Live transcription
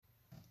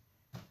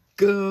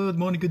Good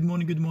morning,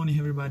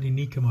 everybody.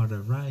 Nick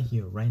Kamada right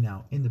here, right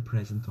now, in the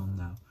present on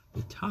now.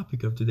 The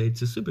topic of today,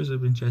 it's a super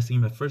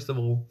interesting. But first of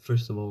all,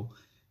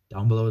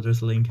 down below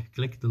there's a link.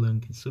 Click the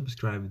link and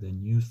subscribe to the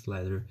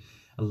newsletter.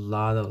 A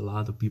lot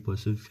of people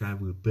subscribe.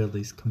 We build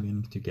this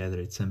community together.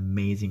 It's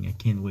amazing. I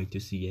can't wait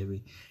to see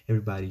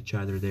everybody, each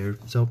other there.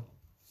 So,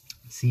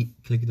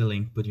 click the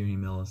link, put your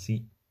email, and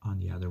see on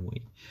the other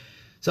way.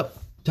 So,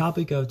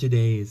 topic of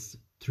today is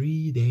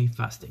 3-day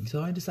fasting.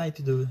 So I decided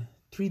to do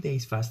 3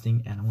 days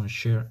fasting, and I want to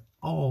share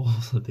all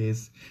of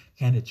this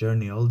kind of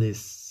journey, all this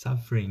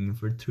suffering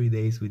for 3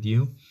 days with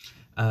you.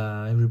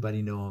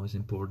 Everybody know how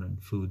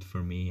important food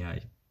for me.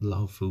 I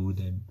love food.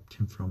 I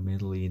came from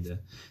Italy, the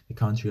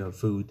country of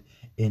food,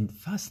 and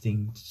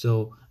fasting.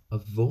 So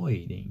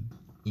avoiding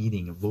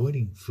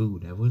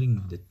food,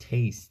 avoiding the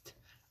taste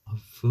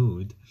of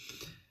food.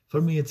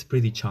 For me, it's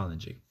pretty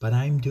challenging, but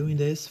I'm doing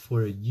this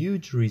for a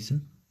huge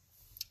reason.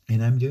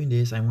 And I'm doing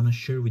this, I want to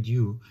share with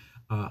you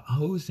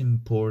how it's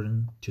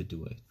important to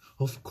do it.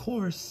 Of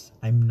course,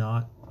 I'm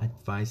not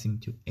advising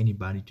to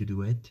anybody to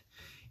do it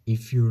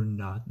if you're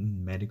not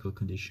in medical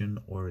condition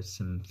or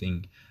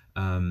something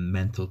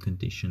mental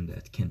condition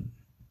that can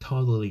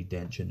totally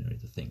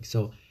degenerate the thing.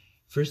 So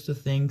first of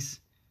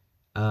things,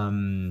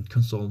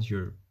 consult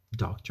your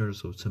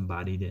doctors or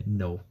somebody that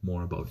know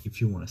more about it if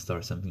you want to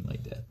start something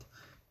like that.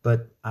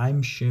 But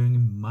I'm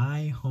sharing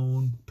my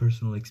own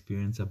personal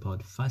experience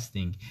about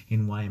fasting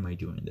and why am I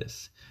doing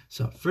this.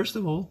 So first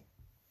of all,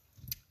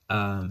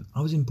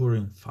 how is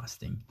important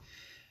fasting?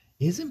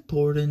 It's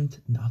important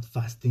not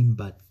fasting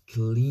but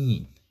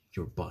clean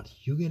your body.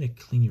 You gotta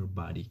clean your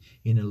body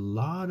in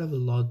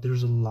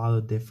there's a lot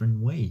of different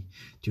way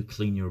to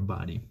clean your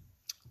body.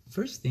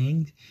 First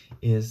thing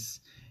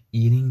is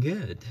eating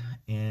good,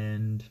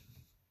 and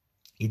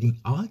eating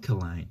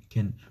alkaline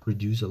can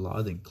reduce a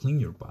lot and clean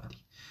your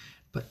body.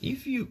 But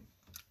if you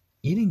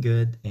eating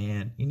good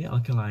and eating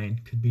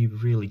alkaline could be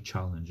really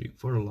challenging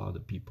for a lot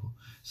of people.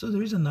 So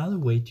there is another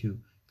way to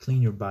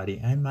clean your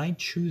body. I might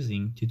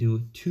choosing to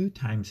do 2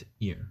 times a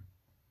year.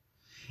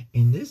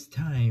 In this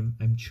time,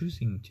 I'm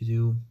choosing to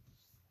do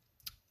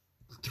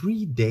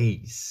 3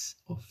 days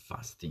of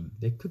fasting.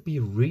 That could be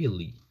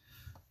really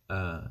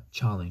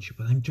challenging,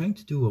 but I'm trying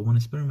to do. I want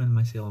to experiment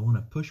myself. I want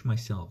to push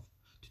myself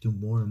to do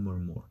more and more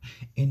and more.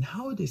 And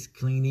how this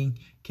cleaning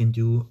can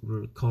do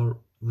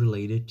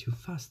related to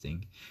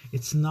fasting.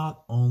 It's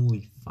not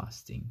only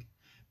fasting,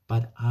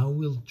 but I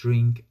will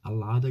drink a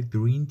lot of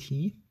green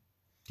tea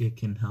that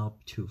can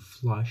help to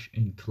flush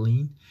and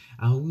clean.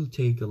 I will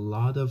take a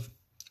lot of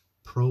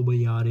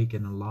probiotic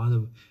and a lot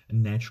of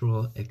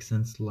natural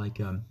essence like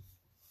a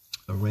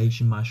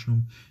reishi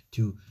mushroom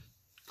to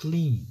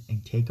clean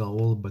and take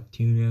all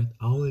bacteria.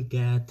 I will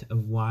get a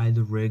wild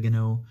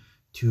oregano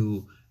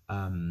to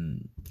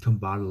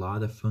combat a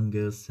lot of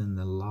fungus and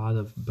a lot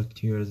of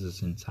bacteria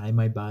that's inside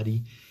my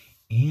body.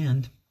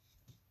 And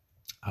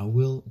I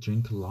will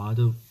drink a lot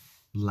of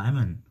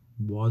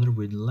water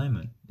with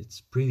lemon.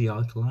 It's pretty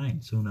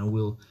alkaline, so I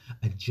will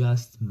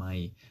adjust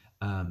my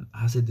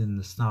acid in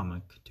the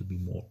stomach to be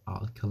more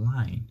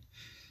alkaline.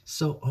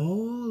 So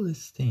all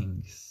these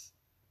things,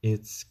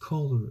 it's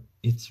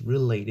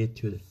related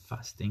to the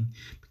fasting,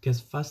 because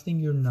fasting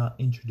you're not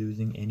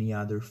introducing any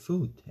other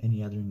food,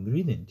 any other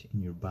ingredient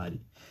in your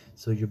body.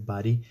 So your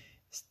body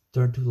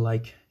start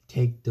to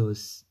take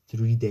those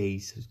 3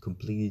 days of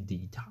complete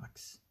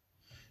detox.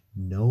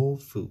 No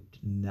food,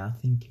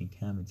 nothing can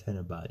come inside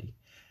the body.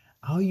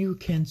 How you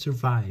can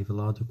survive? A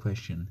lot of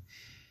question.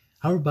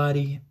 Our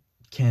body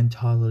can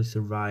totally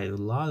survive a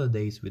lot of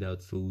days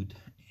without food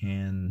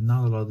and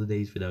not a lot of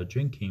days without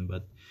drinking,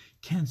 but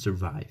can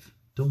survive.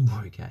 Don't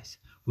worry, guys.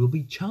 Will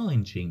be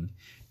challenging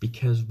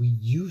because we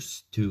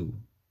used to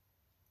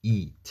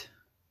eat.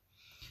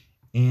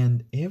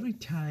 And every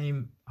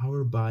time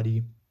our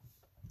body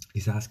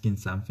is asking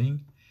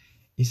something,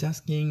 it's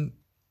asking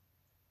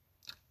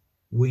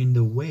in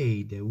the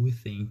way that we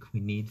think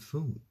we need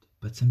food.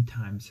 But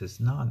sometimes it's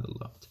not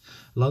a lot.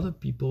 A lot of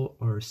people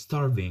are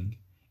starving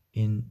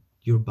and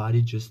your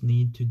body just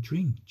need to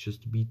drink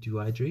just to be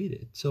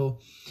dehydrated. So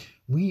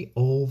we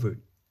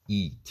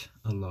overeat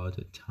a lot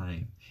of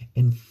time.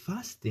 And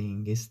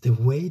fasting is the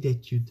way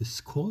that you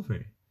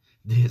discover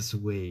this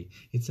way.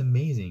 It's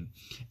amazing.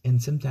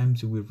 And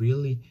sometimes we're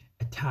really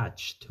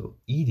attached to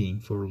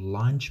eating for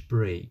lunch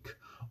break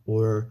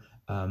or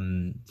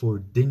for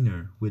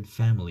dinner with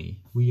family.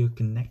 We are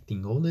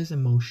connecting all this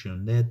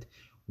emotion that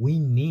we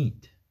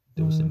need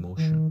those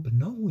emotions, but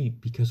not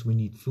because we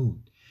need food,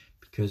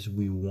 because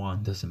we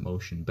want this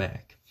emotion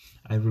back.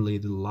 I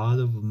relate a lot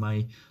of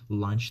my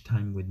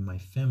lunchtime with my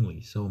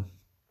family. So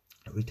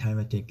every time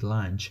I take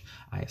lunch,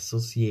 I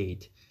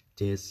associate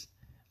this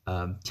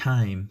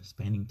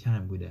spending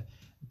time with a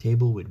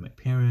table with my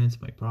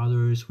parents, my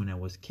brothers when I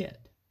was a kid.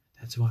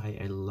 That's why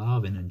I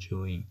love and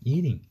enjoy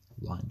eating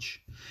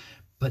lunch.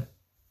 But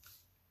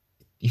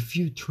if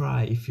you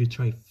try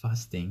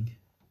fasting,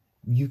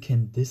 you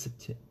can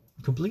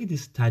completely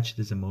detach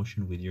this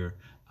emotion with your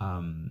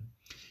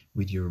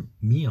with your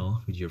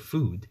meal, with your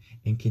food,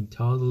 and can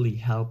totally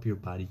help your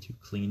body to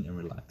clean and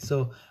relax.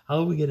 So how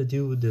are we gonna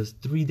do those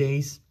 3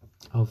 days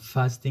of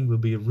fasting? Will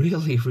be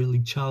really,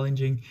 really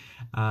challenging.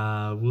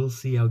 We'll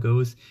see how it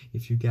goes.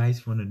 If you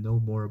guys want to know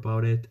more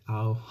about it,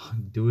 I'll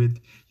do it.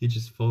 You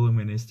just follow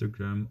me on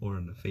Instagram or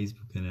on the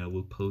Facebook, and I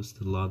will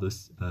post a lot of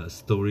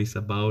stories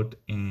about.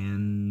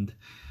 And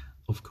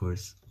of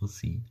course, we'll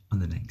see on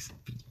the next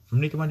video.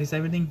 From Nick Mondays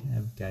Everything,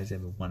 guys,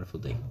 have a wonderful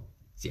day.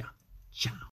 See ya. Ciao.